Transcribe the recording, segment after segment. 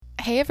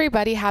Hey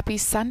everybody, happy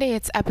Sunday.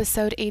 It's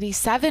episode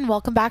 87.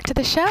 Welcome back to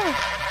the show.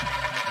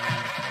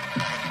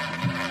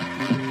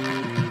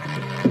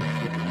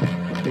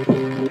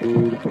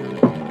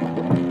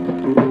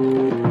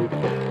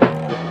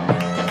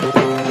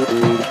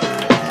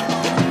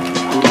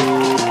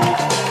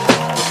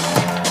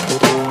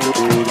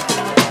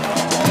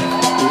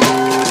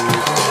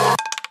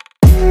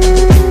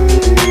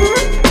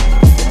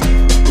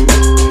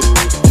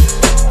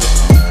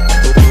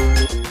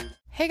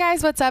 Hey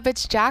guys, what's up?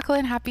 It's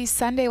Jacqueline. Happy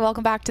Sunday.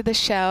 Welcome back to the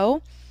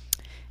show.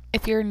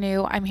 If you're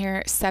new, I'm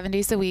here 7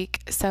 days a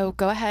week, so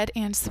go ahead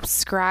and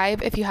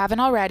subscribe if you haven't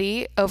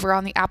already over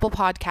on the Apple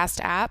Podcast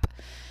app.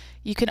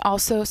 You can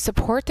also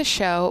support the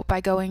show by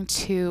going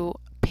to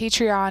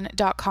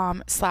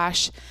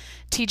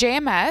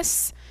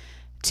patreon.com/TJMS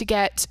to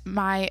get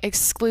my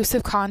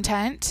exclusive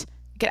content,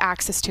 get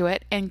access to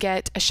it, and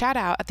get a shout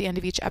out at the end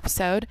of each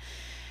episode.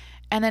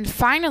 And then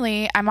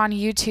finally, I'm on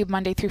YouTube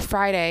Monday through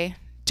Friday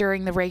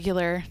during the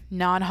regular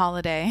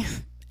non-holiday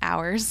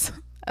hours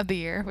of the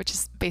year, which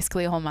is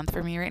basically a whole month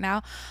for me right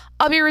now.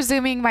 I'll be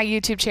resuming my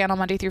YouTube channel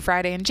Monday through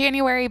Friday in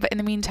January, but in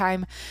the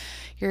meantime,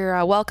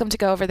 you're welcome to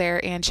go over there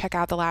and check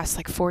out the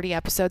last 40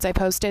 episodes I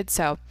posted.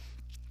 So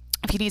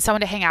if you need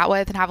someone to hang out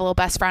with and have a little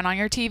best friend on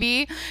your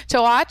TV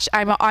to watch,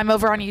 I'm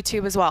over on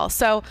YouTube as well.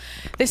 So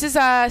this is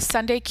a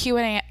Sunday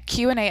Q&A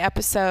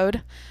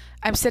episode.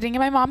 I'm sitting in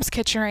my mom's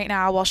kitchen right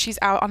now while she's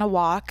out on a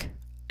walk.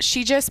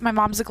 My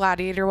mom's a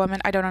gladiator woman.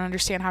 I don't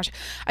understand how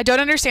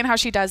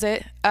she does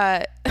it.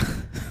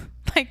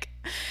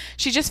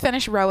 She just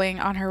finished rowing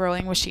on her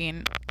rowing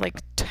machine,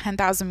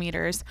 10,000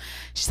 meters.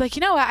 She's like, you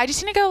know what? I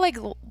just need to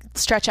go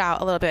stretch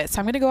out a little bit. So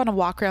I'm going to go on a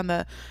walk around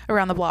the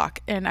block.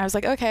 And I was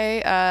like,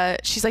 okay.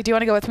 She's like, do you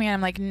want to go with me? And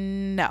I'm like,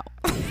 no.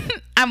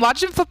 I'm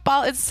watching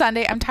football. It's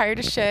Sunday. I'm tired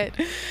of shit.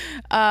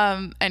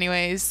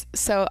 Anyways,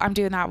 so I'm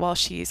doing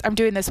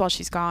this while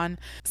she's gone.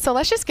 So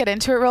let's just get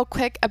into it real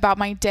quick about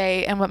my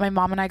day and what my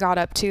mom and I got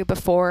up to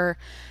before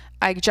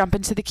I jump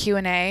into the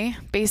Q&A.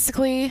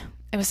 Basically,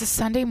 it was a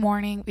Sunday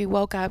morning. We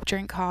woke up,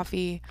 drank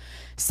coffee,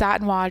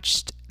 sat and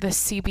watched the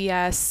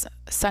CBS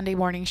Sunday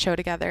morning show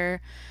together.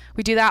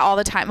 We do that all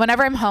the time.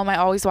 Whenever I'm home, I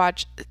always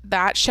watch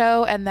that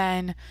show, and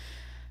then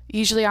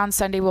usually on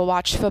Sunday we'll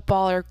watch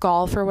football or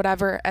golf or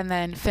whatever, and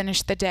then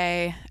finish the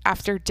day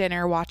after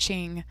dinner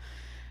watching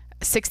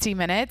 60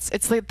 Minutes.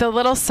 It's like the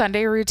little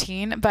Sunday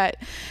routine. But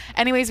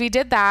anyways, we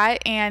did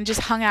that and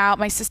just hung out.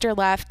 My sister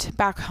left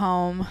back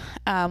home.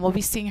 We'll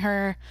be seeing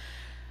her.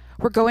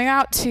 We're going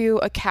out to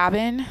a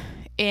cabin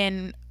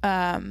in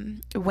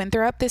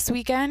Winthrop this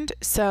weekend,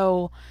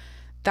 so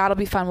that'll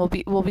be fun.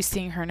 We'll be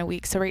seeing her in a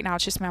week. So right now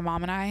it's just my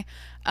mom and I.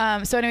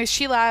 So anyways,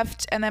 she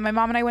left, and then my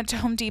mom and I went to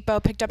Home Depot,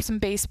 picked up some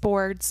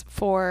baseboards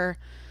for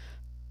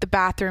the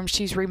bathroom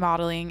she's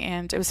remodeling,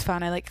 and it was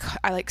fun. I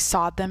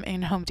sawed them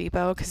in Home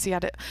Depot because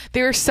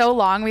they were so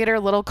long. We had our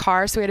little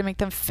car, so we had to make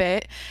them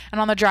fit. And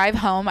on the drive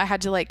home, I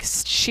had to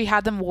she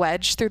had them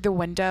wedged through the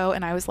window,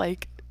 and I was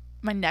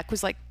my neck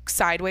was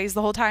sideways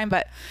the whole time.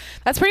 But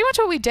that's pretty much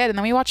what we did. And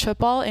then we watched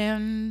football,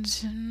 and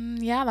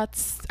yeah,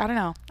 I don't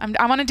know.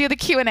 I want to do the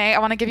Q&A. I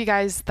want to give you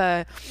guys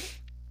the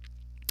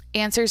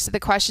answers to the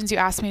questions you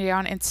asked me today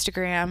on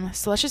Instagram.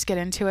 So let's just get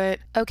into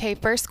it. Okay,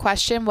 first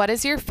question. What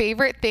is your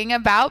favorite thing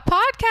about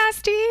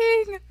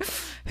podcasting?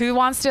 Who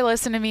wants to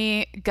listen to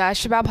me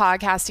gush about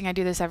podcasting? I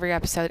do this every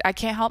episode. I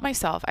can't help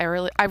myself. I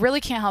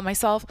really can't help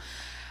myself.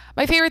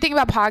 My favorite thing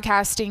about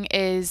podcasting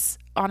is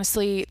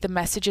honestly the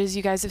messages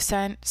you guys have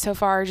sent so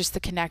far, just the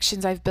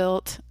connections I've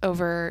built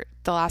over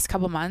the last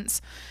couple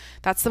months.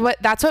 That's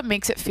what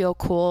makes it feel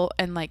cool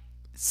and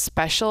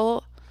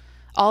special.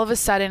 All of a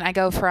sudden, I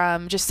go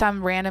from just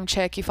some random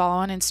chick you follow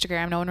on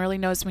Instagram, no one really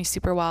knows me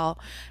super well,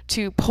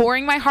 to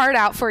pouring my heart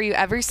out for you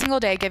every single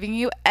day, giving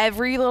you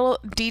every little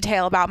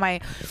detail about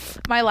my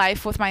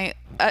life with my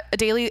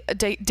daily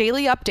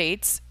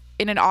updates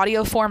in an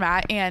audio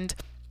format. And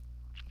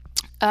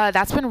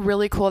that's been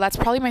really cool. That's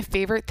probably my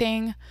favorite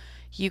thing,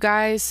 you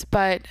guys,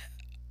 but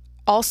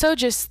also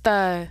just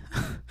the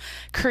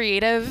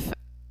creative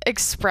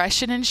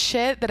expression and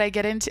shit that I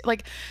get into.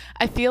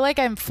 I feel like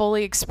I'm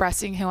fully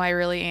expressing who I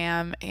really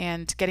am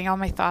and getting all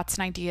my thoughts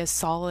and ideas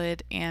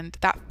solid, and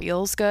that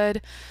feels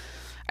good.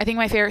 I think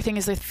my favorite thing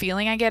is the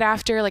feeling I get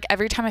after.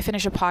 Every time I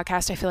finish a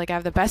podcast, I feel like I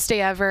have the best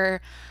day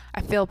ever.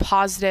 I feel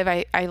positive.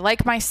 I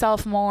like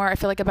myself more. I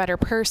feel like a better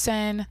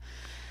person.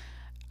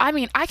 I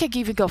mean, I could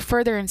even go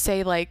further and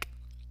say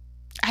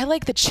I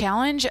like the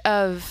challenge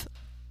of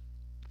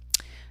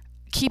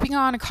keeping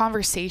on a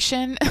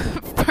conversation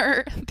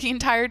for the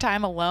entire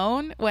time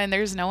alone when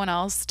there's no one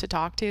else to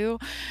talk to.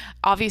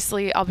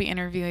 Obviously, I'll be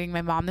interviewing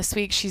my mom this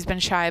week. She's been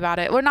shy about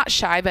it. Well, not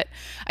shy, but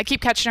I keep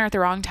catching her at the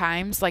wrong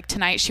times.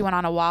 Tonight, she went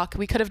on a walk.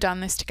 We could have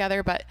done this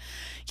together, but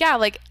yeah,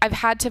 I've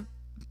had to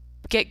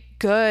get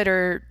good,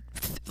 or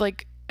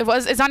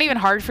it's not even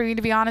hard for me,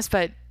 to be honest,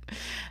 but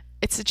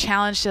it's a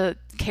challenge to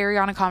carry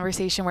on a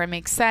conversation where it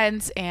makes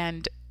sense,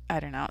 and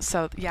I don't know.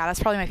 So yeah, that's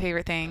probably my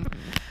favorite thing.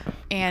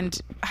 And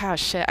oh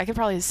shit, I could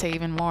probably say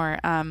even more.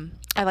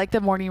 I like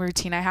the morning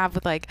routine I have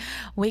with like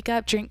wake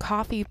up, drink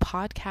coffee,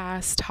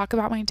 podcast, talk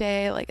about my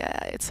day. Like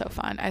it's so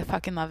fun. I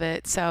fucking love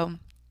it. So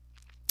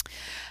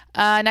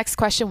next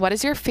question. What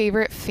is your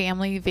favorite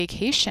family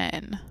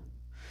vacation?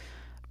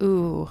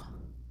 Ooh,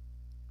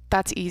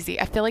 that's easy.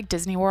 I feel like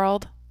Disney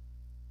World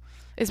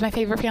is my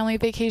favorite family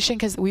vacation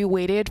because we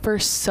waited for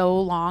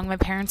so long. My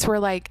parents were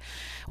like,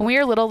 when we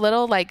were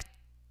little, like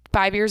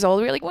 5 years old,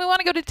 we were like, we want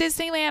to go to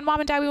Disneyland, mom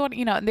and dad. We want,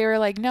 and they were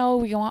like, no,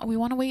 we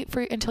want to wait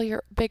for until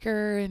you're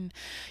bigger and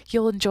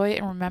you'll enjoy it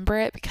and remember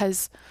it,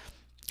 because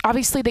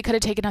obviously they could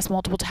have taken us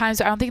multiple times.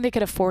 But I don't think they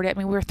could afford it. I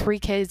mean, we were 3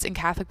 kids in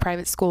Catholic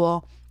private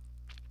school.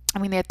 I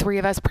mean, they had 3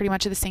 of us pretty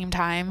much at the same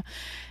time.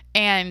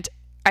 And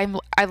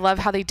I love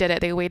how they did it.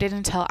 They waited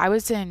until I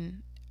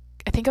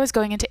think I was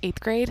going into 8th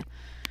grade.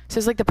 So it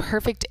was like the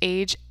perfect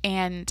age.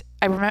 And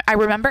I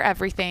remember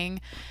everything.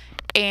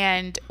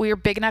 And we were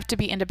big enough to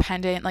be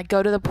independent, like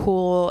go to the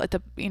pool at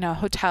the,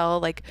 hotel,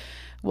 like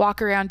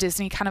walk around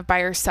Disney kind of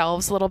by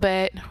ourselves a little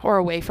bit or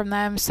away from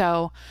them.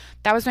 So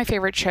that was my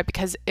favorite trip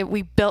because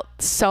we built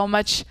so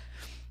much.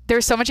 There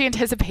was so much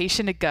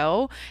anticipation to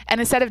go. And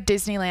instead of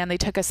Disneyland, they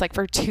took us like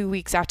for 2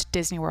 weeks out to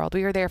Disney World.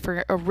 We were there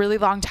for a really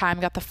long time,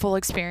 got the full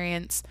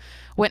experience,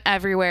 went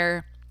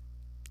everywhere.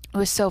 It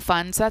was so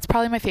fun. So that's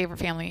probably my favorite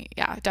family.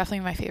 Yeah,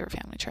 definitely my favorite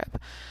family trip.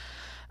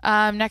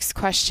 Next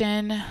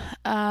question.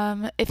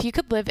 If you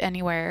could live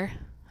anywhere,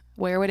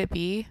 where would it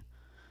be?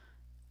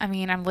 I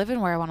mean, I'm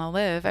living where I want to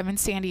live. I'm in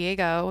San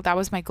Diego. That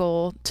was my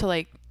goal, to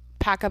like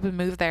pack up and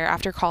move there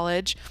after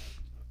college.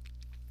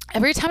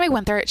 Every time I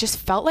went there, it just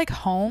felt like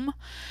home.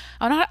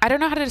 I don't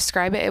know how to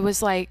describe it. It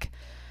was like,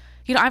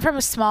 I'm from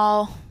a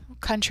small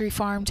country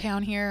farm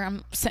town here.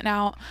 I'm sitting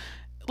out,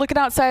 looking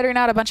outside right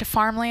now at a bunch of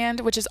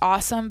farmland, which is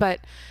awesome. But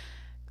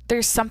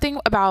there's something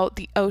about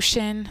the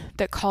ocean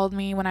that called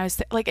me when I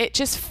was like, it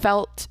just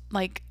felt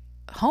like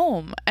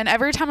home. And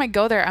every time I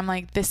go there, I'm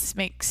like, this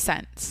makes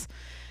sense.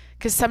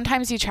 Because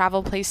sometimes you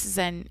travel places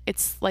and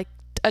it's like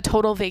a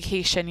total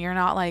vacation. You're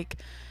not like,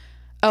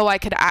 oh, I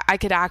could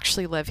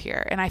actually live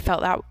here. And I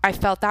felt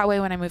that way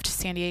when I moved to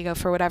San Diego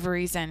for whatever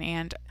reason.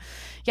 And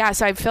yeah,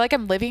 so I feel like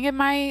I'm living in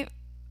my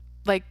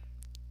like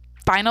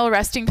final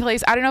resting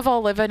place. I don't know if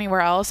I'll live anywhere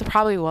else. I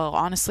probably will.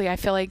 Honestly, I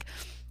feel like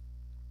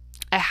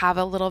I have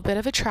a little bit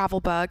of a travel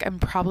bug. I'm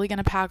probably going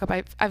to pack up.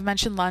 I've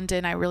mentioned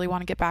London. I really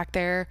want to get back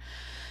there.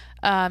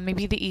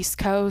 Maybe the East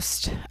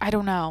Coast. I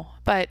don't know.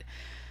 But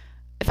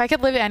if I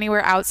could live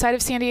anywhere outside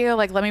of San Diego,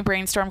 like let me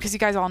brainstorm, because you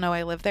guys all know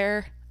I live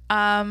there.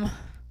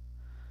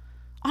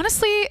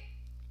 Honestly,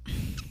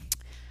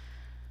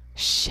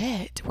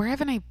 shit, where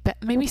haven't I been?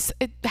 Maybe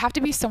it'd have to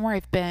be somewhere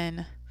I've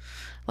been.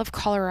 Love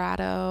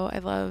Colorado.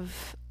 I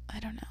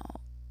don't know.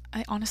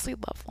 I honestly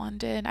love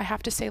London. I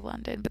have to say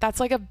London, but that's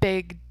like a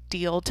big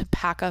deal to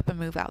pack up and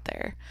move out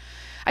there.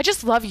 I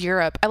just love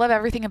Europe. I love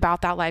everything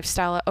about that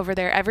lifestyle over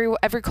there.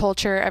 Every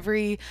culture,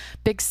 every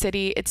big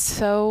city. It's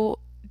so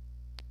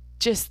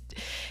just,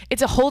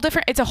 it's a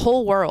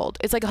whole world.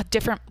 It's like a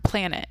different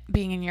planet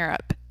being in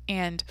Europe.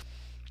 And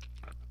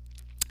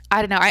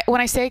I don't know.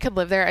 When I say I could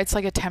live there, it's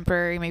like a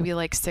temporary, maybe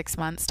like 6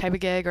 months type of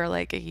gig, or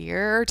like a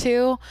year or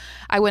 2.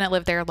 I wouldn't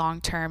live there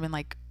long term and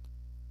like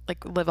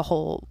live a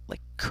whole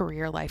like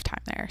career lifetime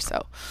there.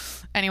 So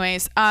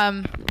anyways,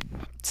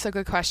 it's a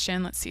good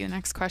question. Let's see the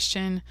next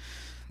question.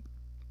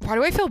 Why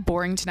do I feel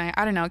boring tonight?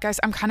 I don't know, guys.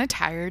 I'm kind of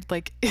tired.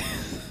 Like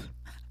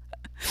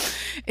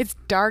it's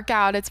dark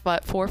out. It's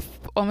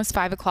almost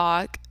 5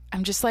 o'clock.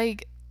 I'm just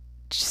like,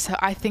 so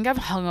I think I'm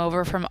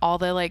hungover from all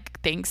the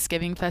like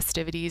Thanksgiving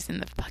festivities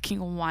and the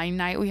fucking wine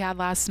night we had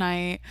last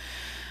night.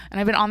 And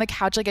I've been on the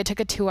couch. Like I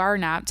took a 2-hour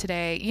nap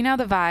today. You know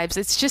the vibes.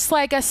 It's just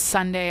like a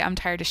Sunday. I'm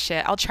tired of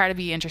shit. I'll try to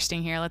be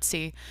interesting here. Let's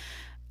see.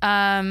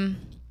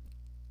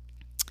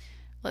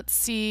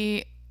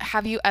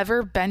 Have you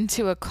ever been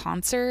to a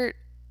concert?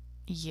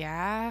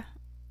 Yeah.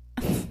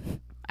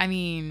 I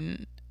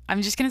mean,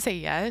 I'm just going to say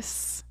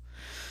yes.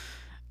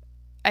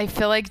 I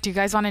feel like, do you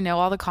guys want to know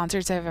all the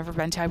concerts I've ever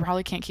been to? I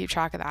probably can't keep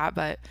track of that,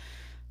 but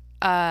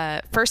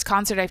first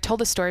concert, I've told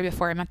the story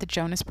before. I met the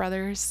Jonas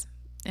Brothers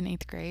in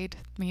 8th grade.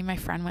 Me and my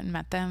friend went and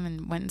met them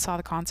and went and saw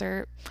the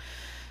concert.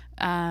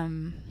 I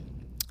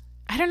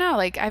don't know,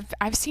 like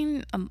I've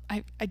seen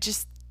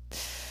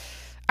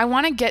I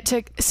want to get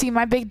to see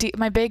my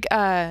big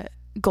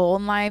goal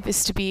in life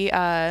is to be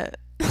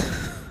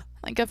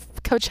like a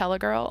Coachella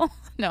girl.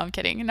 No, I'm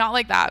kidding. Not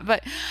like that.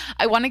 But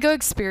I want to go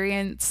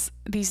experience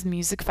these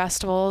music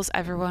festivals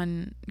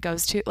everyone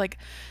goes to. Like,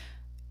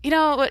 you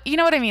know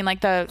what I mean?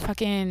 Like the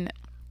fucking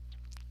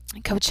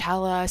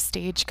Coachella,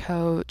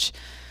 Stagecoach.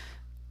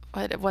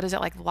 What is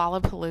it, like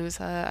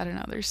Lollapalooza? I don't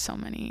know. There's so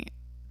many.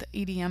 The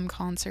EDM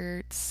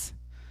concerts.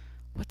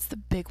 What's the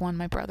big one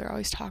my brother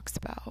always talks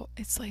about?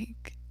 It's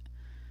like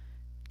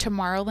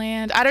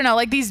Tomorrowland. I don't know,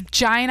 like these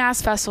giant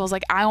ass festivals.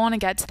 Like I want to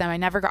get to them.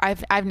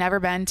 I've never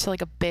been to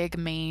like a big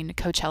main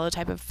Coachella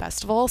type of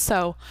festival.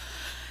 So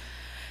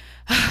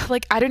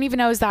like I don't even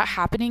know, is that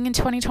happening in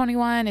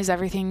 2021? Is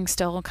everything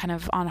still kind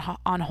of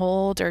on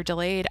hold or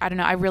delayed? I don't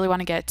know. I really want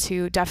to get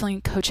to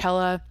definitely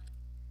Coachella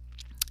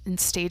in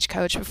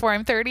Stagecoach before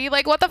I'm 30.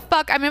 Like, what the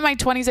fuck? I'm in my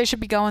 20s. I should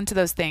be going to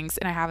those things,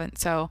 and I haven't.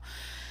 So,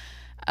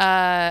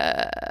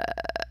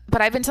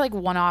 but I've been to like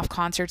one-off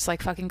concerts,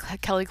 like fucking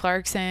Kelly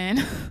Clarkson,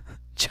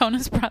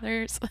 Jonas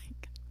Brothers.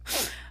 Like,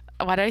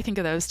 why did I think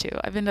of those two?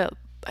 I've been to,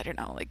 I don't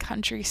know, like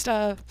country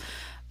stuff.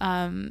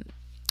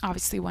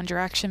 Obviously One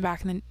Direction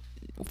back in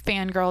the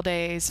fangirl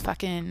days.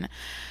 Fucking,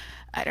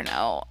 I don't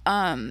know.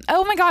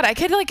 Oh my God, I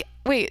could like,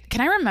 wait,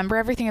 can I remember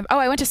everything?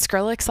 I went to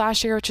Skrillex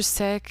last year, which was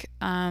sick.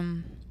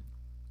 Diplo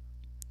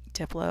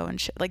and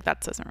shit. Like,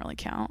 that doesn't really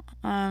count.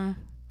 I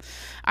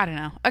don't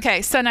know.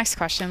 Okay, so next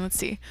question. Let's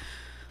see.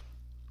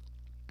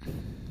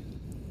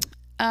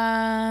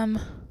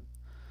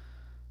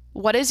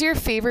 What is your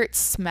favorite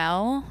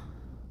smell?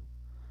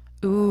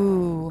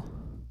 Ooh.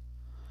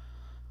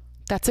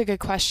 That's a good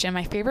question.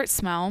 My favorite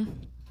smell.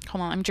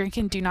 Hold on, I'm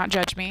drinking Do Not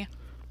Judge Me.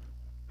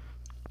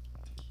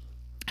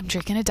 I'm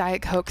drinking a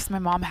Diet Coke because my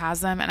mom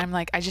has them, and I'm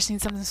like, I just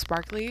need something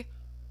sparkly.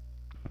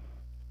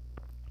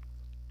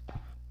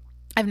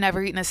 I've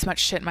never eaten this much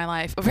shit in my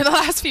life over the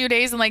last few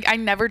days, and like, I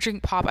never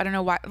drink pop. I don't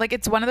know why. Like,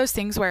 it's one of those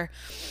things where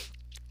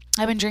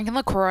I've been drinking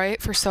LaCroix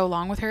for so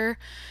long with her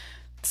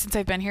since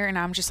I've been here, and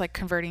now I'm just like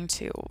converting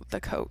to the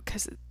Coke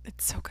because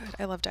it's so good.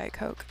 I love Diet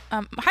Coke.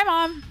 Hi,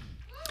 Mom.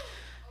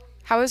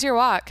 How was your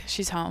walk?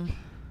 She's home.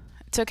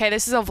 It's okay.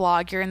 This is a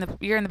vlog. You're in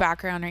the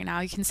background right now.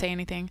 You can say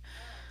anything.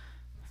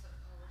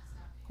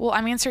 Well,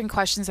 I'm answering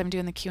questions. I'm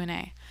doing the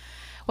Q&A.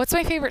 What's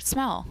my favorite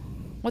smell?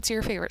 What's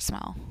your favorite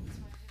smell?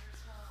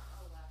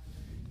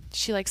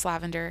 She likes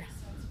lavender.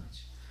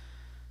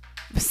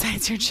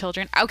 Besides your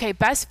children. Okay,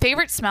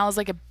 favorite smell is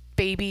like a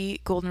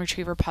baby golden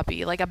retriever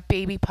puppy. Like a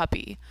baby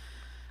puppy.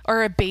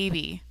 Or a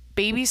baby.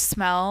 Babies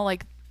smell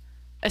like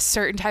a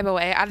certain type of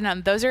way. I don't know.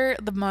 Those are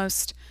the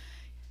most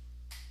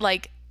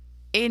like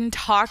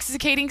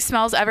intoxicating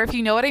smells ever. If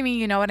you know what I mean,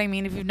 you know what I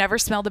mean. If you've never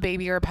smelled a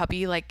baby or a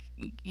puppy, like,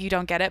 you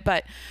don't get it.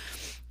 But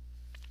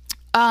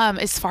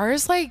as far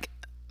as like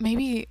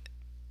maybe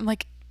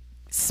like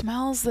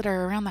smells that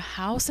are around the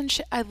house and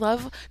shit, I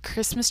love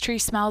Christmas tree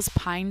smells,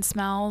 pine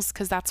smells,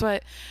 because that's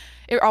what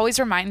it always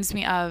reminds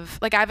me of.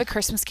 Like, I have a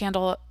Christmas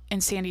candle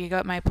in San Diego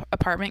at my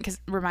apartment because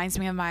it reminds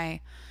me of my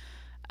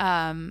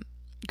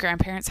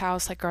grandparents'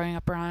 house, like growing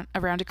up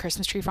around a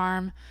Christmas tree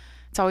farm.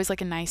 It's always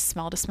like a nice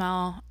smell to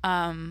smell.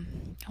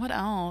 What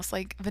else?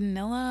 Like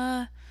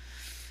vanilla.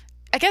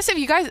 I guess if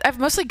you guys, I have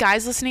mostly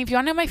guys listening. If you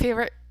want to know my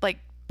favorite like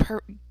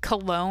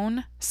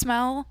cologne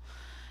smell,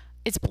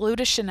 it's Bleu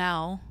de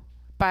Chanel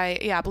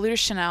Bleu de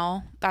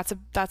Chanel. That's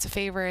a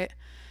favorite.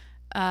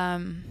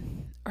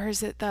 Or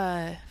is it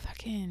the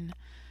fucking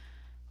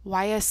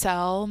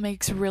YSL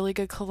makes really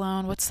good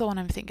cologne? What's the one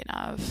I'm thinking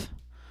of?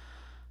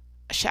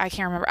 I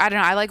can't remember. I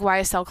don't know. I like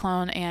YSL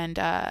cologne, and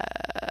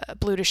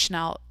Bleu de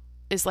Chanel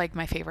is like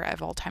my favorite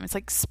of all time. It's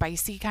like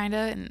spicy kind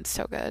of, and it's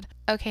so good.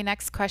 Okay,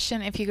 next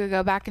question. If you could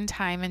go back in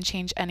time and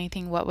change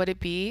anything, what would it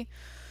be?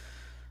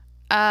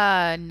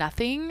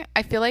 Nothing.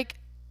 I feel like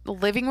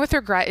living with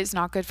regret is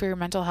not good for your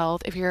mental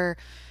health. If you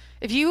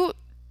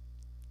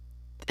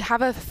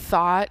have a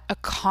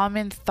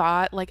common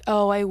thought like,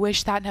 oh, I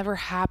wish that never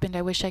happened,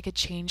 I wish I could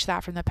change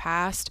that from the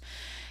past,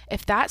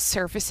 if that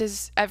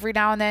surfaces every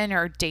now and then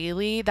or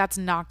daily, that's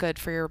not good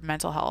for your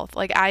mental health.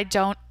 Like, I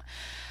don't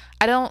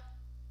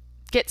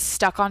get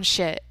stuck on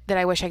shit that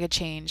I wish I could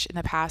change in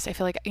the past. I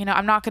feel like,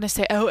 I'm not going to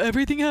say, oh,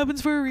 everything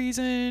happens for a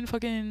reason.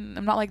 Fucking,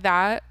 I'm not like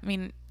that. I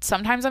mean,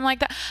 sometimes I'm like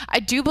that. I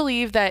do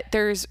believe that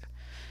there's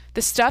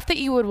the stuff that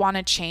you would want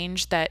to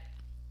change that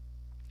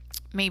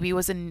maybe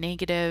was a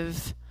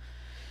negative,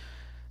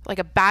 like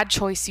a bad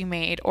choice you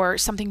made or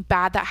something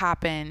bad that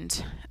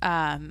happened.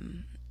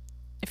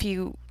 If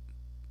you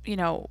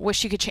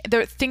wish you could change.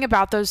 The thing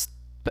about those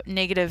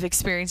negative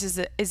experiences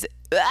is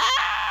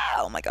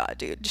oh my God,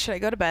 dude, should I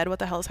go to bed? What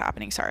the hell is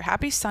happening? Sorry.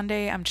 Happy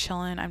Sunday. I'm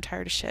chilling. I'm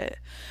tired of shit.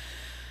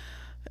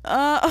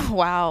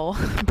 Wow.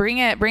 Bring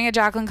it,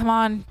 Jacqueline. Come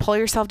on. Pull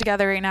yourself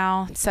together right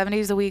now. 7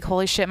 days a week.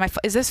 Holy shit.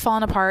 Is this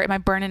falling apart? Am I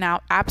burning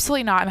out?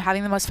 Absolutely not. I'm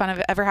having the most fun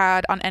I've ever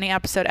had on any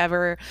episode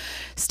ever.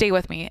 Stay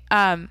with me.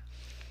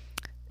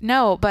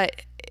 No,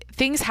 but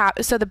things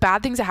happen. So the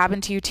bad things that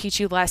happen to you teach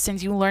you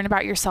lessons. You learn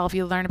about yourself.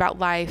 You learn about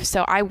life.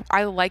 So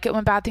I like it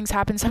when bad things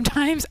happen.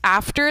 Sometimes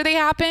after they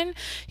happen,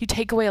 you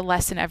take away a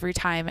lesson every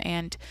time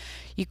and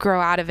you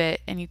grow out of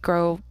it, and you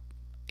grow,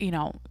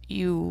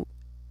 you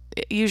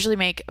usually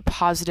make a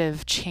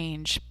positive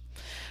change,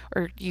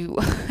 or you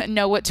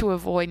know what to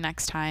avoid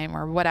next time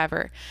or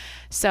whatever.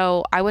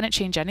 So I wouldn't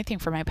change anything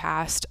from my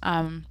past.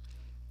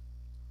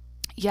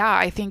 Yeah,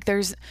 I think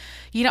there's,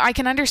 I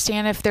can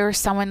understand if there was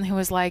someone who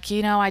was like,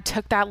 I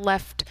took that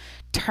left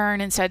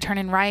turn instead of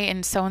turning right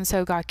and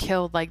so-and-so got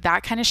killed. Like,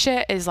 that kind of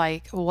shit is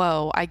like,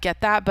 whoa, I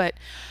get that. But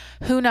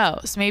who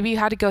knows? Maybe you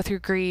had to go through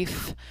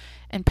grief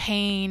and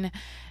pain,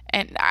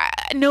 and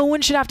no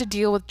one should have to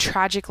deal with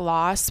tragic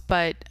loss,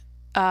 but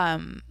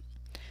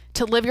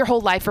to live your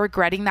whole life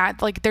regretting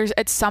that, like, there's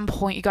at some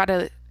point you got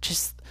to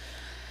just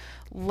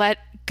let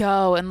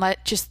go and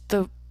let just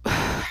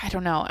I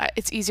don't know.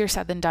 It's easier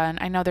said than done.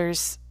 I know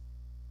there's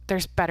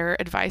there's better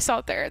advice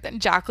out there than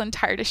Jacqueline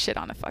tired of shit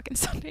on a fucking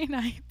Sunday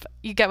night. But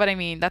you get what I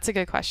mean? That's a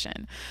good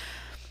question.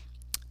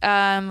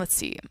 Let's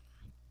see.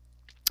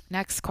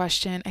 Next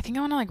question. I think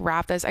I want to like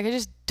wrap this. I could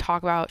just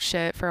talk about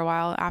shit for a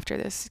while after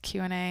this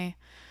Q&A.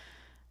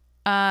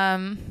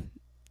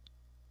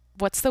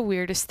 What's the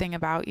weirdest thing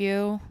about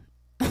you?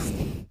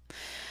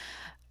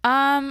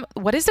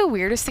 What is the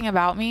weirdest thing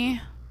about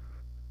me?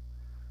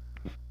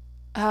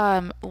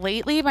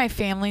 Lately my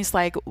family's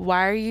like,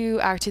 why are you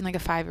acting like a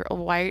 5-year-old?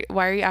 Why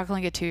are you acting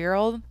like a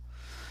 2-year-old?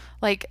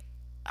 Like,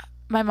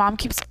 my mom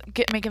keeps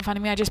making fun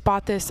of me. I just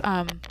bought this,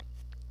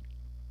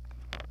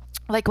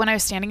 like when I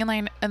was standing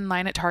in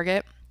line at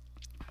Target,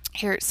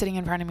 here sitting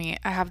in front of me,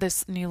 I have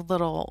this new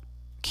little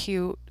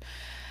cute,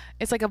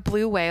 it's like a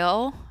blue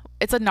whale.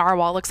 It's a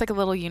narwhal. It looks like a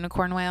little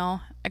unicorn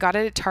whale. I got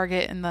it at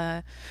Target in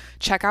the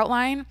checkout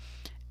line.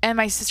 And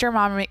my sister and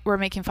mom were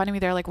making fun of me.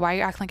 They're like, why are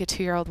you acting like a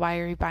 2-year-old? Why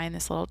are you buying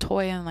this little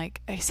toy? And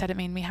like, I said, it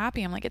made me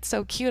happy. I'm like, it's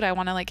so cute. I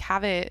want to like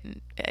have it. And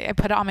I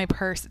put it on my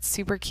purse. It's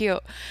super cute.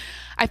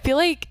 I feel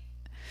like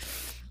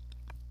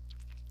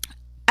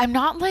I'm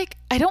not like,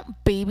 I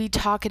don't baby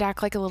talk and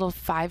act like a little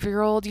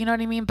 5-year-old. You know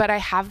what I mean? But I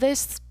have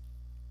this,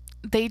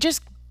 they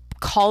just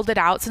called it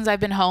out since I've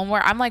been home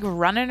where I'm like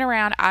running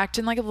around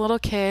acting like a little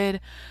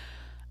kid.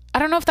 I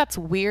don't know if that's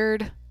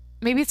weird.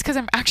 Maybe it's because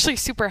I'm actually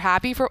super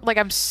happy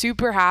I'm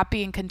super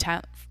happy and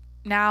content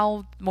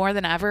now more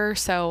than ever.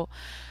 So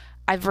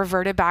I've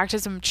reverted back to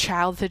some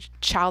childish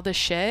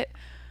shit.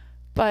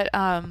 But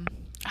I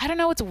don't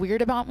know what's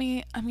weird about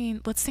me. I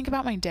mean, let's think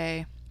about my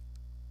day.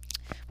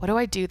 What do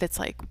I do that's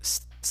like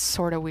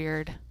sort of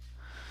weird?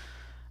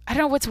 I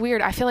don't know what's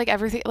weird. I feel like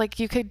everything, like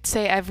you could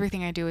say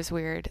everything I do is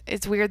weird.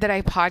 It's weird that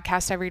I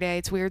podcast every day.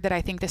 It's weird that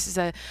I think this is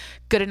a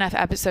good enough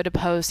episode to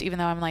post, even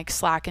though I'm like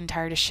slack and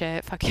tired of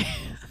shit. Fucking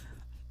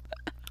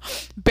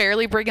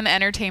barely bringing the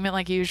entertainment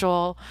like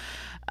usual.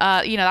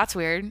 That's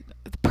weird.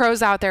 The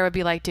pros out there would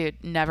be like,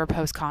 dude, never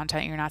post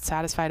content you're not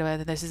satisfied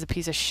with. This is a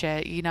piece of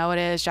shit. You know it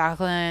is,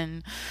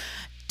 Jacqueline.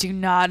 Do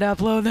not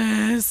upload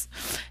this.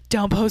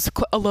 Don't post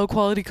a low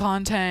quality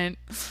content.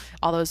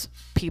 All those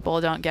people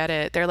don't get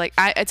it. They're like,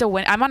 it's a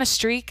win. I'm on a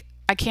streak.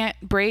 I can't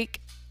break.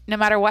 No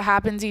matter what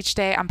happens each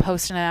day, I'm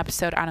posting an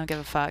episode. I don't give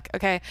a fuck.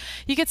 Okay.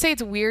 You could say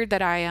it's weird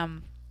that I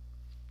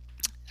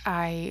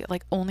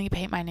like only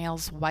paint my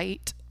nails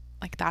white.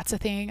 Like that's a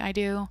thing I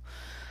do.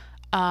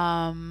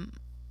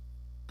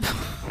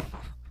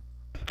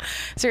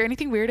 Is there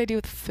anything weird I do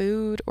with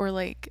food or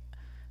like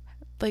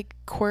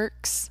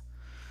quirks?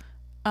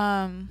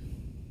 I'm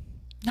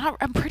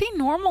pretty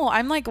normal.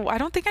 I'm like, I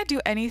don't think I do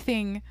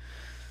anything.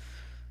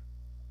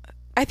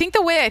 I think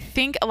the way I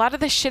think, a lot of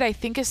the shit I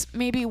think is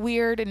maybe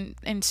weird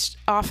and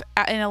off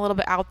and a little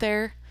bit out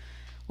there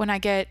when I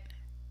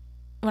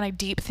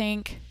deep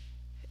think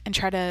and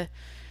try to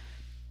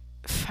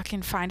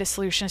fucking find a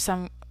solution to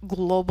some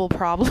global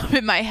problem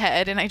in my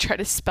head and I try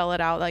to spell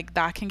it out, like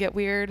that can get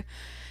weird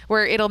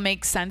where it'll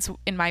make sense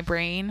in my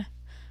brain,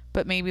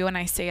 but maybe when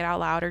I say it out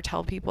loud or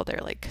tell people,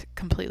 they're like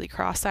completely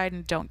cross-eyed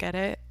and don't get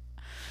it.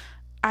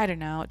 I don't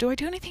know. Do I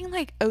do anything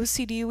like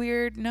OCD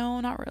weird?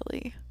 No, not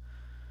really.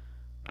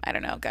 I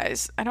don't know,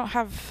 guys.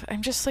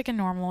 I'm just like a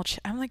normal,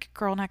 I'm like a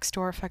girl next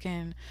door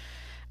fucking,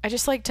 I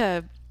just like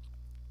to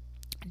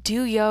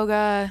do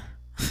yoga,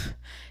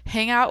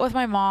 hang out with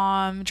my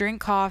mom,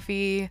 drink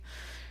coffee,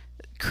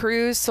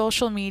 cruise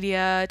social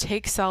media,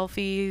 take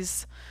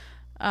selfies,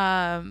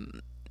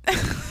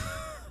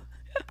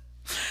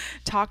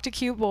 talk to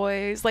cute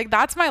boys. Like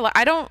that's my life.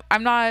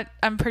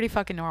 I'm pretty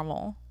fucking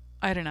normal.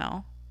 I don't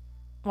know.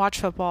 Watch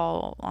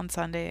football on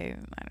Sunday. I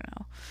don't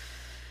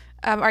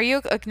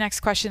know. Next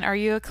question. Are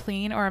you a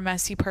clean or a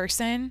messy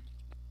person?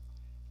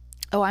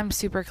 Oh, I'm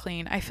super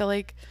clean. I feel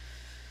like,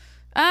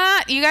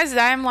 you guys,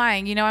 I'm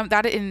lying. You know,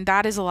 that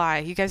is a lie.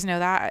 You guys know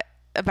that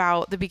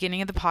about the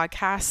beginning of the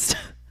podcast,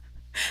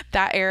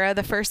 that era,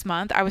 the first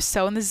month, I was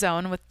so in the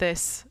zone with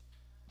this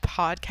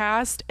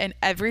podcast and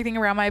everything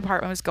around my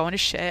apartment was going to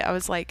shit. I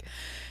was like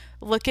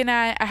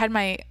I had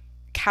my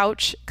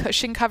couch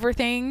cushion cover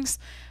things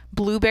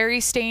blueberry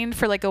stained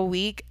for like a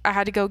week. I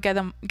had to go get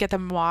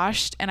them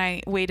washed and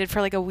I waited for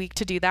like a week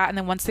to do that. And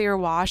then once they were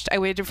washed, I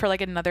waited for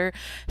like another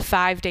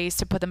 5 days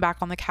to put them back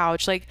on the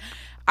couch. Like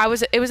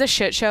it was a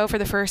shit show for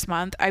the first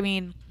month. I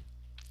mean,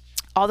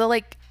 all the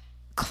like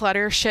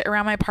clutter shit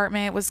around my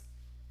apartment was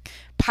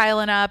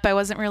piling up. I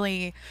wasn't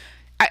really,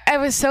 I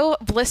was so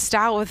blissed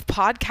out with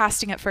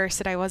podcasting at first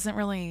that I wasn't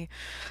really,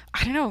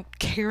 I don't know,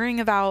 caring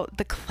about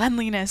the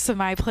cleanliness of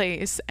my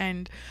place.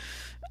 And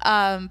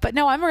but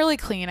no, I'm really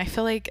clean. I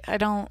feel like I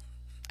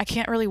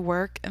can't really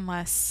work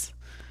unless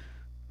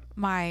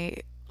my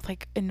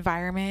like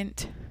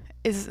environment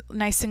is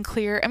nice and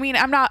clear. I mean,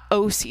 I'm not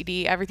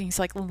OCD. Everything's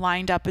like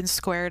lined up and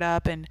squared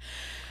up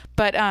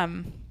but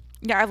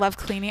yeah, I love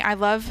cleaning. I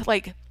love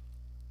like,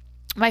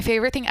 my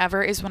favorite thing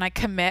ever is when I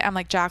commit, I'm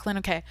like, Jacqueline,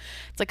 okay,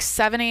 it's like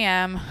 7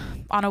 a.m.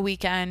 on a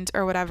weekend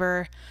or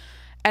whatever.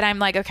 And I'm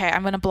like, okay,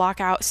 I'm going to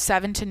block out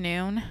 7 to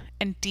noon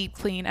and deep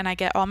clean. And I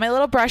get all my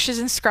little brushes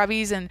and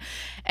scrubbies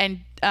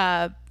and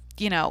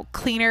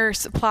cleaner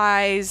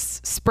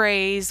supplies,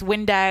 sprays,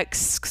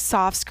 Windex,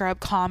 soft scrub,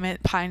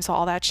 Comet, Pine Sol,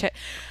 all that shit.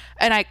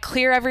 And I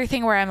clear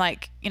everything where I'm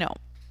like,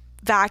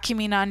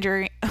 vacuuming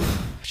under,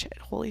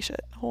 holy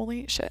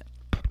shit.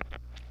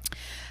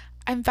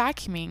 I'm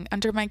vacuuming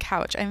under my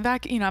couch.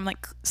 I'm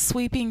like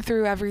sweeping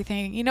through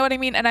everything. You know what I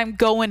mean? And I'm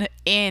going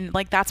in.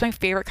 Like, that's my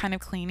favorite kind of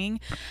cleaning.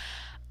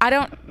 I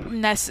don't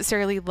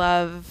necessarily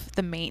love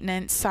the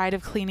maintenance side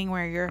of cleaning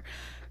where you're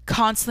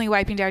constantly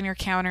wiping down your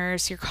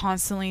counters, you're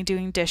constantly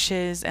doing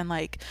dishes, and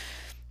like,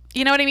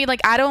 you know what I mean?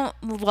 Like, I don't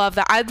love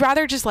that. I'd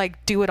rather just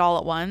like do it all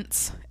at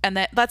once.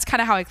 And that's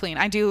kind of how I clean.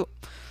 I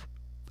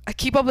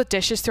keep up with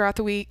dishes throughout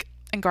the week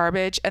and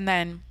garbage, and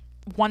then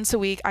once a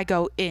week I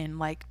go in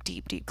like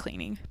deep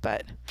cleaning.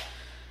 But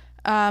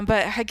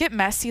I get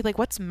messy. Like,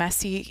 what's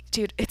messy?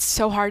 Dude, it's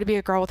so hard to be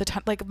a girl with a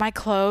ton, like my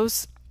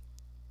clothes.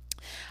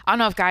 I don't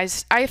know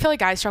if I feel like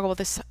guys struggle with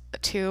this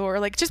too, or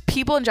like just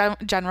people in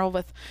general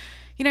with,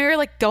 you're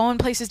like going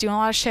places, doing a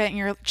lot of shit, and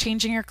you're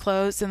changing your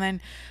clothes, and then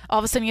all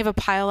of a sudden you have a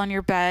pile on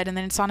your bed, and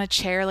then it's on a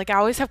chair. Like, I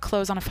always have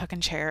clothes on a fucking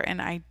chair,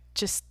 and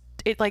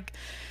it like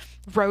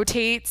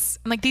rotates.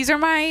 And like, these are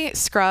my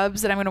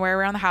scrubs that I'm going to wear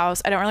around the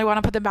house. I don't really want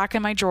to put them back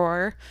in my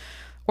drawer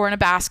or in a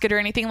basket or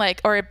anything,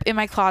 like, or in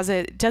my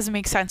closet. It doesn't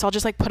make sense. I'll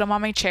just like put them on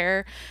my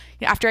chair.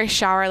 After I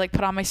shower, I like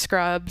put on my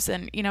scrubs,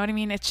 and you know what I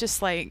mean? It's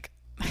just like,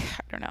 I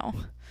don't know.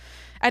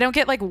 I don't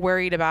get like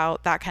worried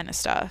about that kind of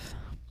stuff.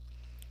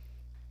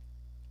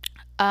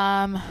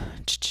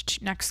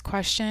 Next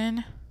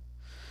question.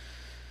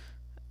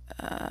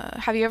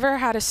 Have you ever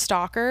had a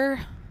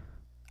stalker?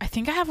 I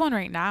think I have one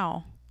right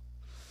now.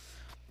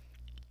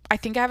 I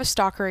think I have a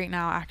stalker right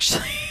now,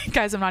 actually.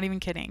 Guys, I'm not even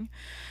kidding.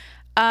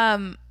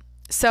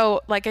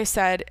 So like I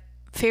said,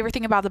 favorite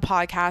thing about the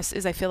podcast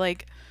is I feel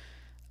like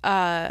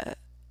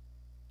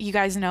you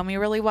guys know me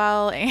really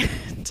well,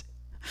 and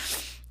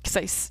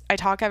because I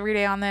talk every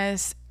day on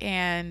this,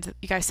 and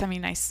you guys send me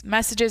nice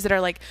messages that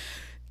are like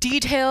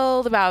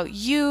detailed about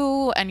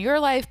you and your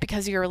life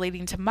because you're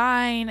relating to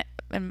mine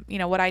and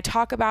what I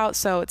talk about.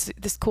 So it's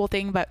this cool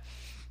thing, but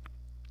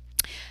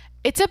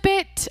it's a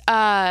bit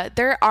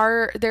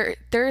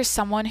there is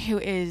someone who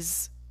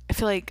is, I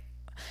feel like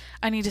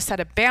I need to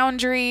set a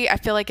boundary. I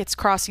feel like it's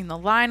crossing the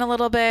line a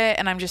little bit,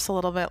 and I'm just a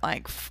little bit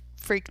like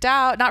freaked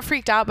out. Not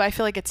freaked out, but I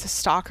feel like it's a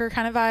stalker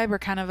kind of vibe, or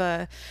kind of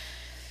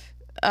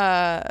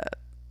a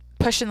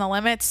pushing the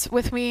limits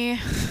with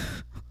me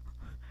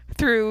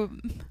through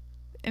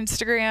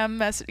Instagram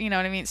message, you know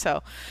what I mean?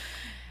 So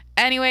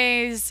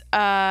anyways,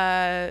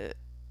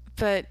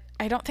 but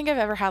I don't think I've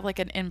ever had like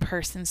an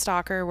in-person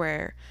stalker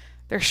where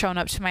they're showing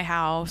up to my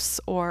house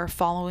or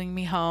following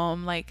me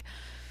home. Like,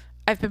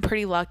 I've been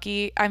pretty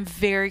lucky. I'm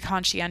very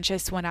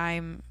conscientious when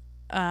I'm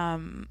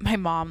my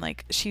mom,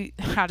 like, she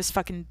had this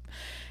fucking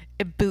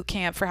boot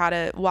camp for how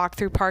to walk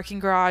through parking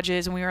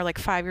garages when we were like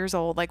 5 years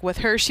old. Like, with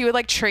her, she would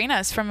like train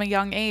us from a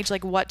young age,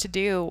 like what to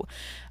do.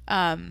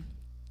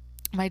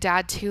 My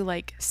dad too,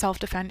 like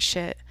self-defense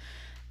shit.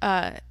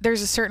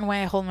 There's a certain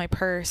way I hold my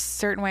purse,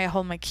 certain way I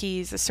hold my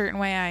keys, a certain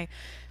way I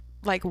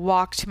like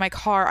walk to my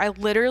car. I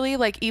literally,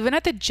 like, even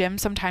at the gym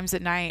sometimes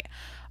at night,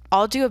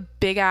 I'll do a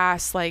big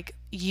ass like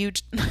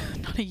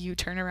not a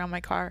U-turn around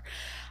my car.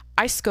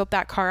 I scope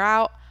that car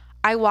out.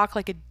 I walk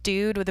like a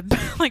dude with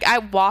a like, I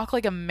walk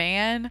like a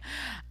man.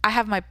 I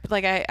have my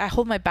like I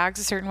hold my bags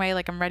a certain way,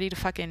 like I'm ready to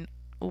fucking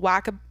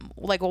whack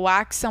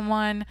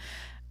someone.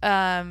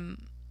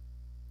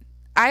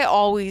 I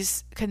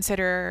always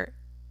consider,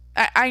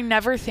 I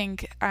never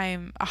think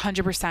I'm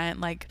 100%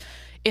 like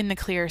in the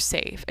clear,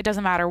 safe. It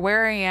doesn't matter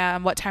where I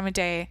am, what time of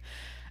day.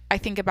 I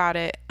think about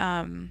it.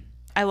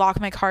 I lock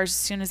my car as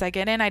soon as I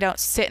get in. I don't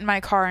sit in my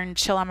car and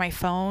chill on my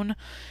phone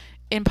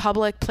in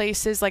public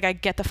places. Like, I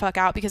get the fuck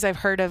out, because I've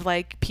heard of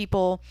like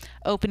people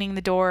opening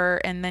the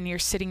door and then you're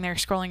sitting there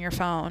scrolling your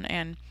phone,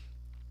 and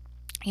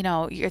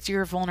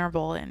you're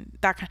vulnerable and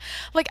that kind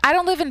of, like, I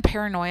don't live in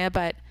paranoia,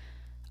 but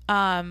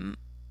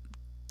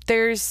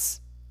there's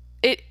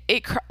it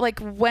like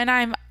when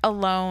I'm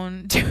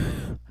alone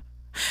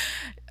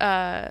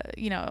out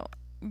in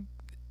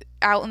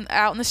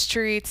the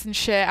streets and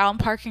shit, out in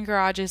parking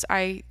garages,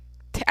 I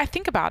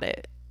think about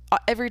it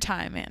every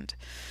time. And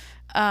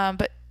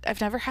but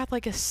I've never had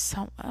like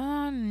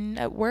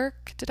at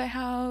work. Did I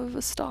have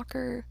a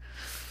stalker?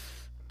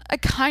 I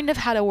kind of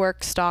had a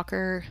work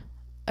stalker.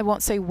 I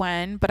won't say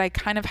when, but I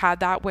kind of had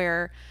that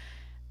where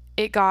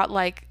it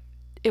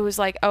was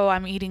like, oh,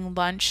 I'm eating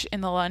lunch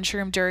in the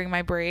lunchroom during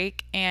my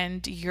break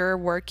and you're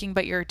working,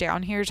 but you're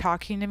down here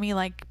talking to me.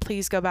 Like,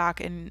 please go back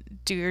and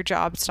do your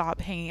job.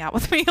 Stop hanging out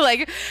with me.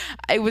 Like,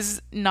 it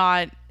was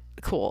not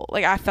cool.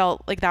 Like, I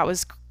felt like that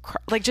was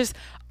like just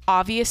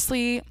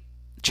obviously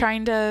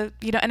trying to,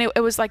 and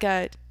it was like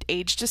a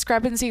age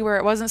discrepancy where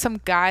it wasn't some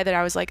guy that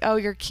I was like, oh,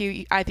 you're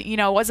cute. I think,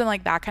 it wasn't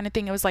like that kind of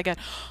thing. It was like an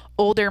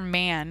older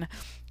man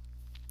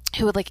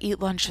who would like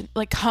eat lunch,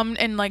 like come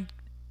and like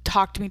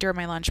talk to me during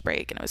my lunch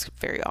break, and it was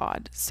very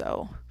odd.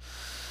 So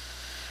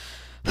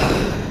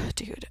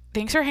dude,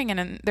 thanks for hanging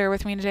in there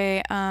with me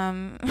today.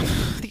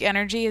 The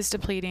energy is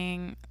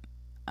depleting.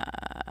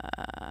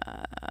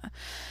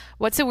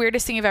 What's the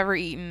weirdest thing you've ever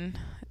eaten?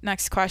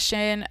 Next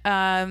question.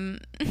 I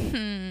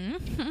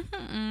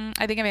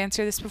think I've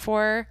answered this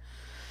before.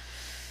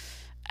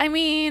 I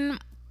mean,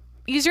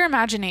 use your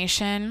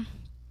imagination.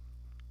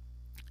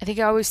 I think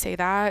I always say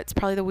that. It's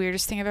probably the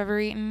weirdest thing I've ever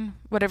eaten.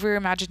 Whatever your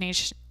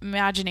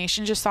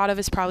imagination just thought of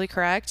is probably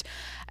correct.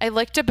 I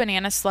licked a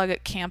banana slug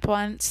at camp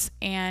once,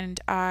 and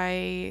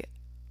I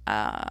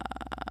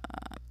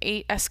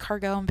ate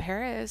escargot in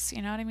Paris.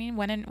 You know what I mean?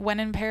 When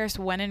in Paris,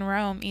 when in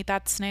Rome, eat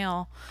that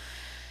snail.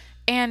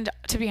 And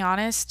to be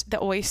honest,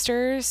 the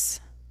oysters,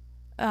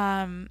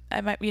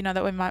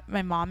 that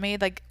my mom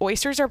made, like,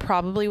 oysters are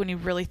probably, when you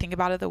really think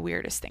about it, the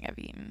weirdest thing I've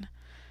eaten.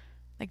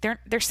 Like,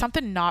 there's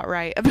something not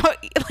right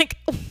about, like,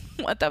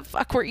 what the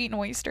fuck, we're eating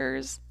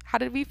oysters? How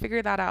did we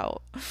figure that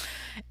out?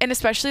 And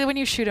especially when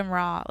you shoot them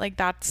raw, like,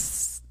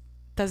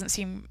 doesn't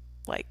seem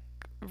like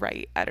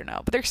right. I don't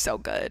know, but they're so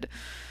good.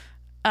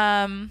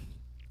 I've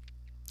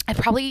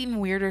probably eaten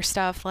weirder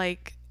stuff,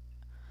 like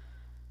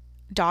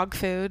dog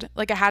food.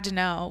 Like, I had to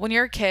know. When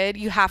you're a kid,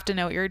 you have to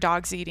know what your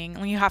dog's eating.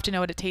 When you have to know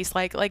what it tastes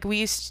like. Like,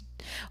 when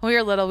we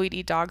were little, we'd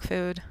eat dog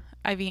food.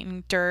 I've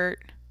eaten dirt,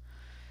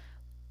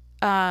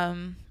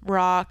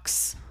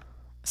 rocks,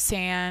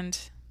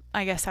 sand.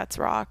 I guess that's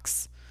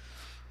rocks.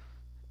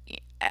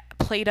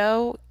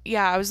 Play-Doh.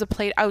 Yeah, I was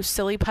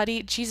silly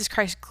putty. Jesus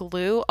Christ,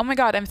 glue. Oh my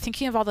God, I'm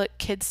thinking of all the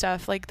kid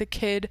stuff, like the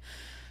kid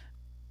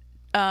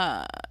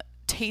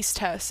taste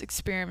test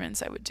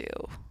experiments I would do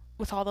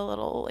with all the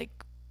little, like,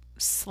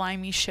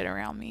 slimy shit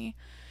around me.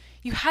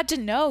 You had to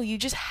know. You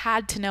just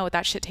had to know what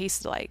that shit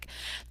tasted like.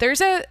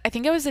 I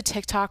think it was a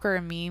TikTok or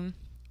a meme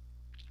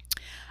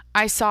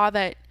I saw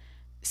that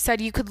said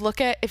you could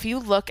if you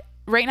look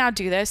right now,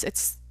 do this.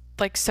 It's,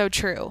 like, so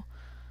true.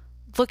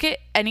 Look at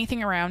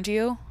anything around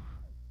you.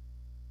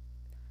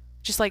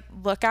 Just, like,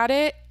 look at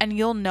it and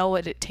you'll know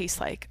what it tastes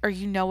like, or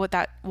you know what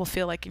that will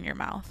feel like in your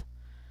mouth.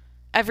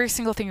 Every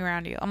single thing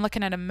around you. I'm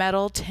looking at a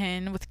metal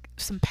tin with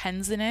some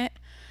pens in it.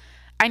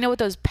 I know what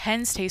those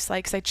pens taste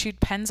like because I chewed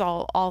pens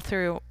all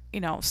through,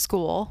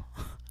 school.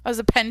 I was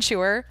a pen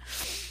chewer.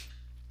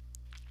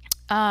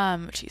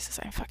 Jesus,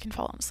 I'm fucking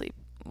falling asleep.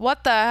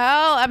 What the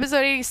hell?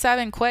 Episode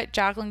 87. Quit.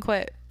 Jacqueline,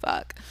 quit.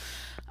 Fuck.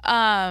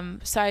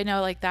 So I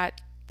know, like, that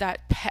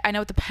I know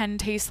what the pen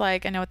tastes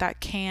like. I know what that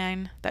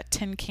tin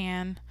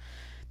can,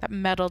 that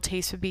metal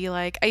taste would be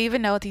like. I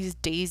even know what these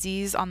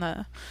daisies on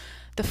the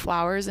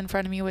flowers in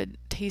front of me would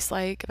taste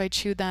like if I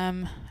chewed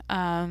them.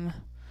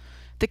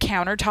 The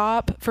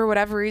countertop, for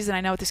whatever reason,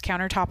 I know what this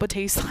countertop would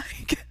taste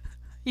like.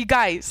 You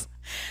guys,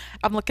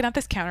 I'm looking at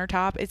this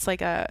countertop. It's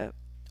like a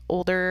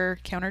older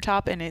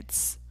countertop, and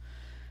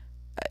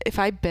if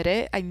I bit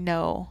it, I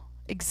know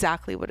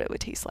exactly what it would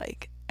taste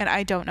like, and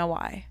I don't know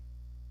why.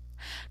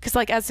 Because,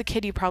 like, as a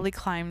kid, you probably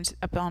climbed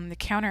up on the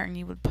counter and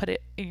you would put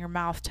it in your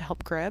mouth to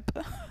help grip.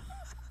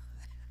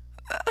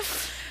 I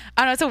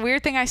don't know. It's a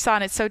weird thing I saw,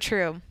 and it's so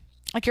true.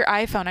 Like your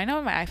iPhone. I know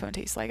what my iPhone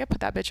tastes like. I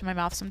put that bitch in my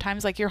mouth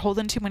sometimes. Like, you're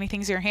holding too many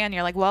things in your hand.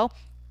 You're like, well,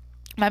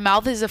 my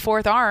mouth is a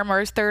fourth arm or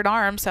a third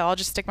arm, so I'll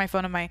just stick my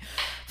phone in my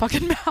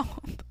fucking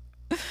mouth.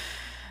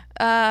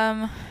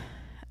 I'm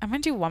going to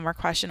do one more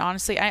question.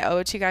 Honestly, I owe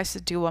it to you guys to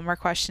do one more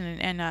question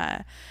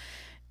and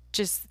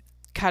just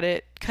cut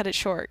it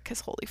short,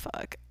 because holy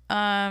fuck.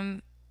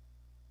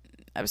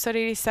 Episode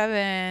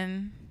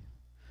 87.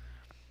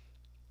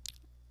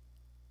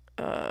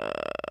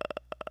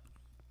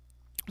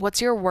 What's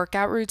your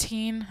workout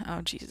routine?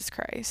 Oh, Jesus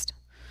Christ.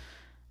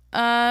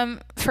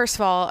 First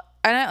of all,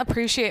 I didn't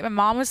appreciate, my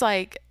mom was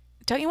like,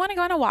 don't you want to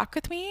go on a walk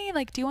with me?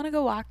 Like, do you want to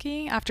go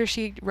walking after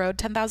she rode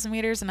 10,000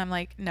 meters? And I'm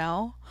like,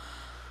 no.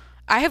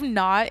 I have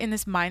not in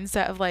this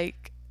mindset of,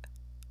 like,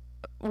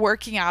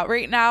 working out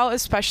right now,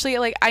 especially,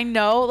 like, I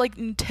know,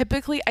 like,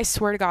 typically, I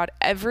swear to God,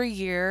 every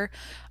year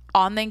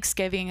on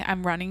Thanksgiving,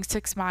 I'm running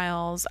 6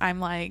 miles.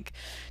 I'm, like,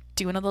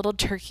 doing a little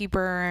turkey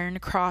burn,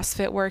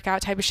 CrossFit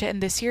workout type of shit.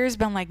 And this year has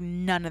been, like,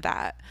 none of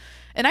that.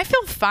 And I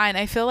feel fine.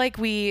 I feel like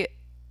I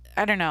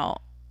don't know.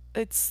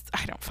 I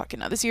don't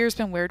fucking know. This year has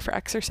been weird for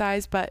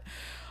exercise, but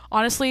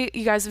honestly,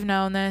 you guys have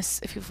known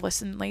this. If you've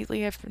listened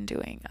lately, I've been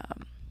doing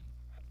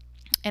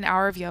an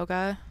hour of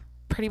yoga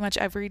pretty much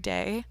every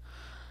day.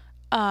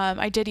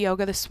 I did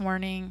yoga this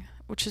morning,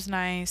 which is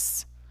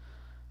nice.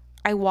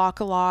 I walk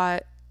a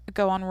lot,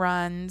 go on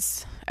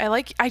runs.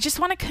 I just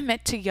want to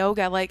commit to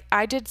yoga. Like,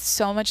 I did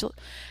so much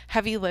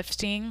heavy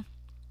lifting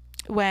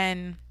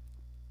when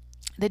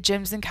the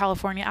gyms in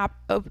California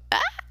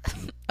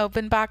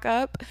opened back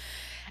up.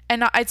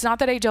 And it's not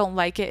that I don't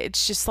like it.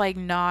 It's just, like,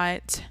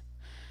 not,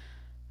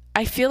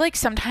 I feel like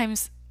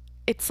sometimes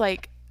it's,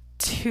 like,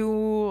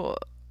 too,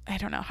 I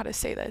don't know how to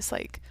say this,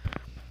 like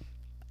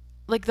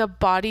the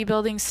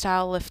bodybuilding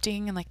style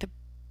lifting and, like, the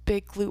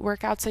big glute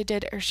workouts I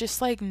did are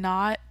just, like,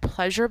 not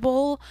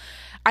pleasurable.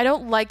 I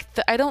don't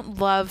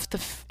love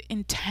the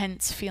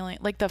intense feeling,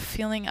 like the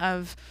feeling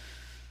of,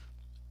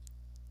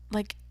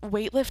 like,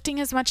 weightlifting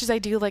as much as I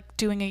do, like,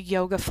 doing a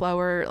yoga flow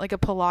or, like, a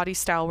Pilates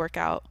style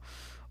workout,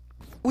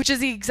 which is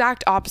the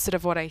exact opposite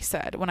of what I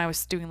said when I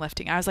was doing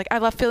lifting. I was like, I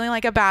love feeling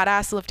like a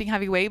badass lifting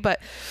heavy weight, but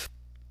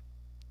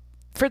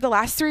for the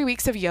last 3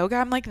 weeks of yoga,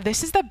 I'm like,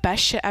 this is the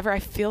best shit ever. I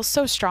feel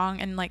so strong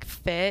and like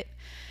fit.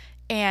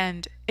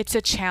 And it's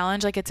a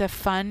challenge. Like, it's a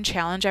fun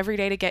challenge every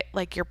day to get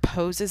like your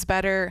poses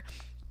better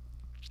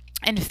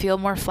and feel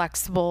more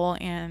flexible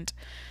and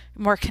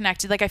more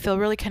connected. Like, I feel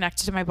really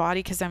connected to my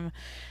body because I'm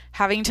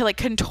having to like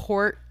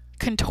contort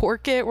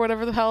it,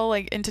 whatever the hell,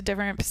 like into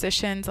different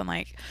positions. And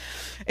like,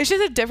 it's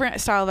just a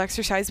different style of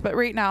exercise. But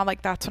right now,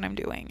 like, that's what I'm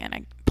doing. And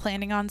I'm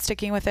planning on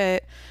sticking with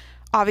it.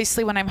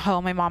 Obviously, when I'm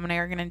home, my mom and I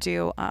are going to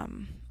do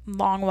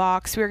long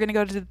walks. We were going to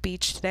go to the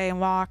beach today and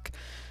walk.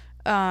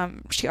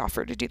 She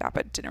offered to do that,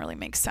 but it didn't really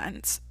make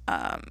sense.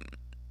 I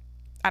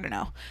don't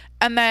know.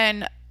 And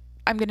then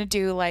I'm going to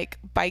do like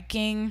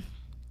biking.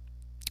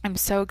 I'm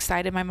so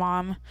excited. My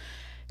mom,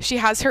 she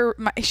has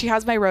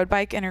my road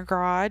bike in her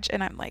garage,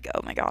 and I'm like,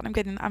 oh my God,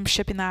 I'm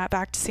shipping that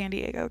back to San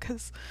Diego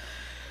because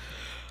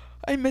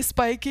I miss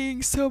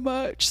biking so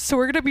much. So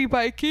we're going to be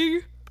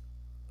biking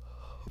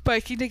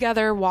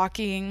together,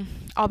 walking.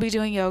 I'll be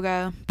doing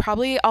yoga.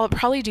 I'll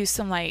probably do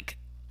some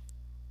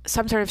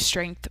sort of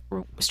strength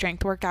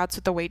workouts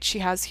with the weights she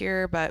has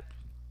here. But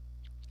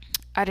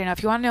I don't know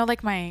if you want to know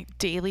like my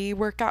daily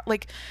workout.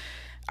 Like,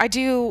 I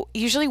do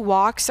usually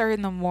walks are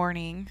in the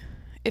morning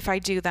if I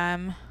do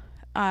them.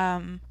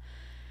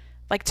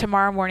 Like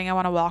tomorrow morning I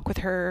want to walk with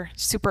her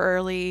super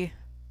early,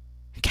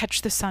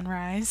 catch the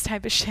sunrise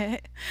type of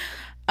shit.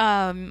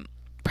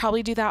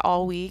 Probably do that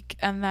all week,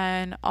 and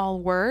then I'll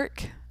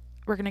work.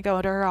 We're going to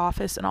go to her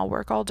office and I'll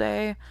work all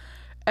day.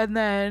 And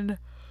then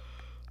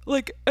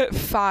like at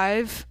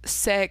 5,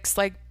 6,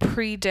 like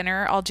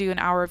pre-dinner, I'll do an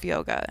hour of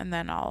yoga, and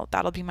then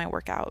that'll be my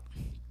workout.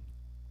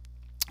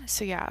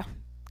 So yeah,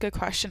 good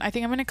question. I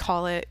think I'm going to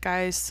call it,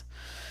 guys.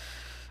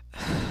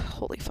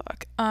 Holy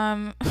fuck.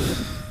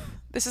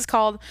 This is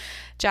called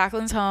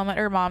Jacqueline's home at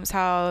her mom's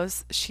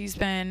house. She's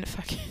been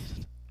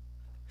fucking,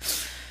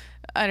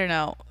 I don't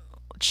know,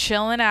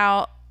 chilling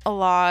out a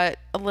lot,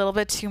 a little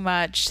bit too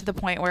much, to the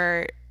point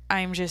where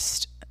I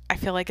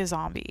feel like a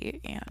zombie,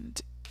 and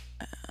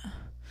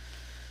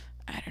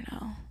I don't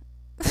know.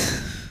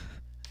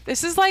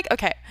 This is like,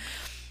 okay,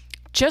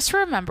 just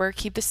remember,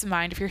 keep this in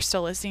mind if you're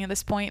still listening at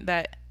this point,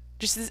 that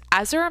just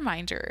as a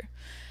reminder,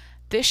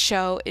 this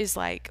show is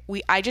like,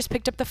 I just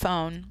picked up the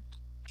phone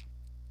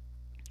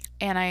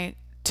and I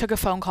took a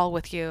phone call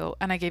with you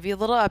and I gave you a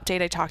little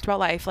update. I talked about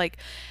life. Like,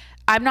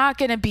 I'm not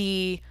going to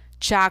be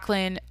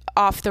Jacqueline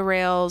off the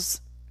rails,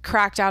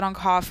 cracked out on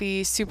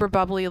coffee, super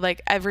bubbly,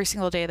 like every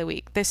single day of the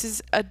week. This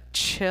is a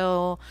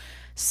chill,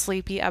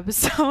 sleepy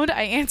episode.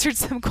 I answered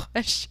some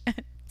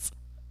questions.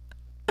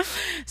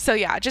 So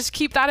yeah, just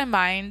keep that in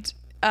mind.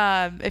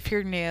 If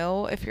you're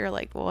new, if you're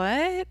like,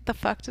 what the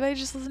fuck did I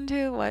just listen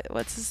to?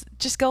 What's this?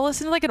 Just go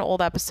listen to like an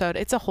old episode.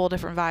 It's a whole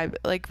different vibe.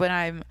 Like when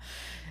I'm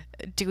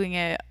doing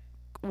it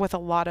with a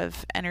lot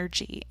of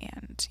energy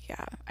and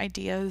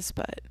ideas,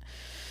 but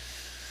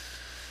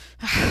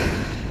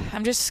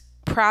I'm just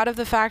proud of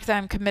the fact that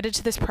I'm committed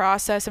to this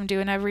process. I'm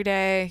doing every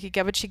day. You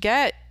get what you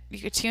get. You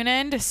can tune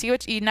in to see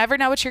you never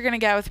know what you're going to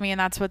get with me. And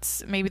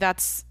maybe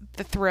that's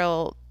the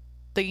thrill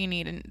that you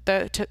need. And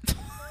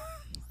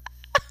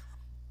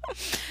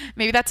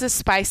maybe that's a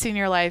spice in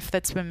your life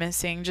that's been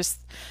missing.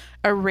 Just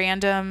a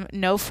random,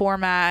 no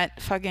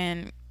format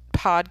fucking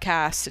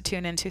podcast to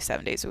tune into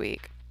 7 days a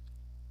week.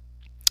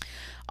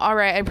 All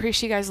right. I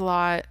appreciate you guys a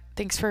lot.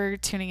 Thanks for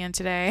tuning in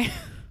today.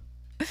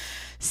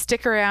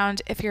 Stick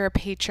around if you're a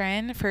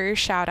patron for your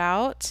shout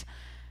out.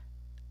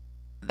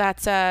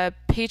 That's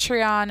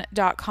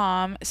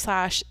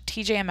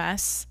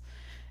patreon.com/TJMS.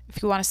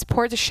 If you want to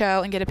support the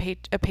show and get a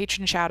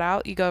patron shout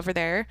out, you go over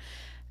there.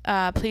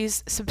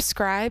 Please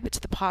subscribe to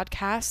the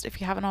podcast if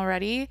you haven't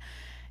already.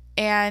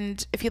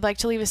 And if you'd like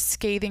to leave a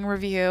scathing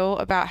review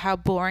about how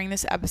boring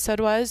this episode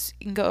was,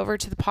 you can go over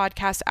to the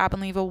podcast app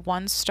and leave a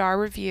 1-star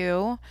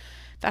review.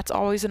 That's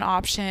always an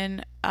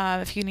option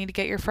if you need to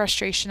get your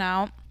frustration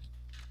out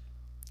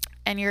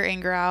and your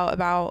anger out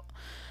about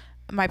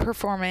my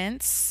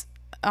performance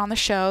on the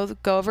show.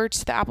 Go over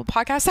to the Apple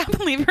Podcast app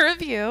and leave a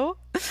review.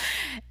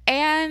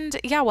 And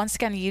yeah, once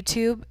again,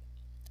 YouTube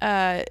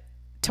to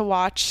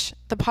watch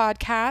the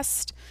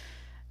podcast.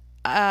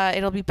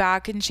 It'll be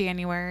back in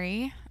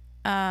January.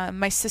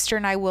 My sister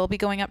and I will be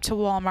going up to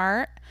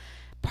Walmart,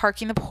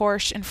 parking the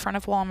Porsche in front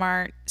of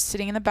Walmart,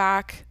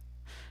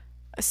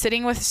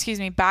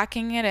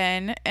 backing it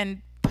in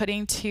and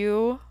putting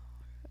 2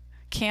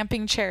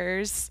 camping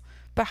chairs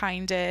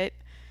behind it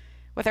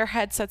with our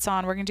headsets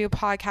on. We're going to do a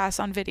podcast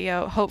on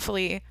video,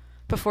 hopefully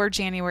before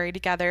January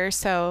together.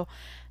 So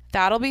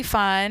that'll be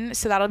fun.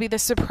 So that'll be the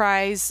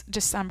surprise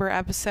December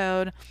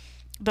episode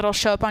that'll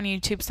show up on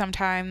YouTube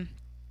sometime.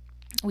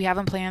 We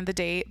haven't planned the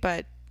date,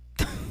 but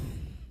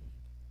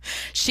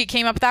she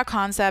came up with that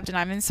concept and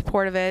I'm in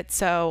support of it.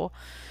 So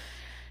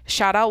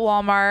shout out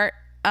Walmart.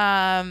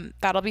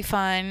 That'll be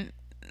fun.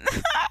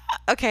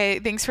 Okay,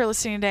 thanks for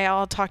listening today.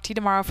 I'll talk to you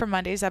tomorrow for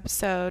Monday's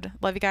episode.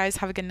 Love you guys.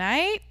 Have a good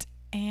night.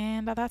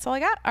 And that's all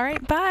I got. All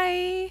right,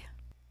 bye.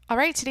 All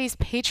right, today's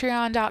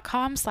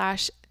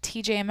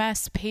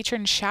patreon.com/TJMS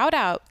patron shout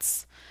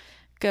outs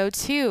go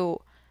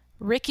to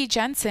Ricky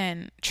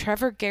Jensen,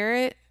 Trevor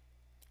Garrett,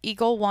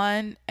 Eagle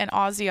One, and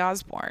Ozzy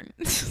Osbourne.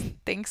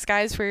 Thanks,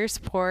 guys, for your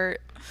support.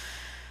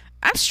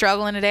 I'm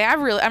struggling today.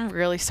 I'm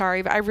really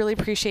sorry, but I really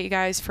appreciate you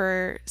guys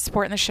for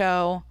supporting the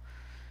show.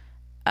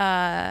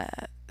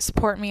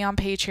 Support me on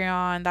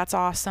Patreon. That's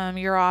awesome.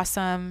 You're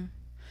awesome.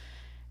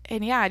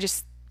 And yeah, I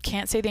just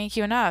can't say thank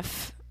you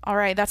enough. All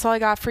right, that's all I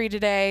got for you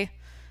today.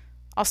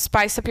 I'll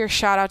spice up your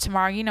shout out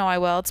tomorrow. You know I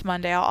will. It's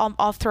Monday.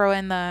 I'll throw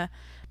in the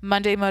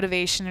Monday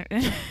motivation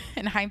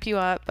and hype you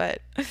up.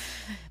 But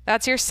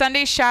that's your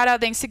Sunday shout out.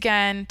 Thanks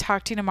again.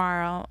 Talk to you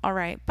tomorrow. All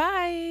right.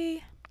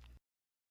 Bye.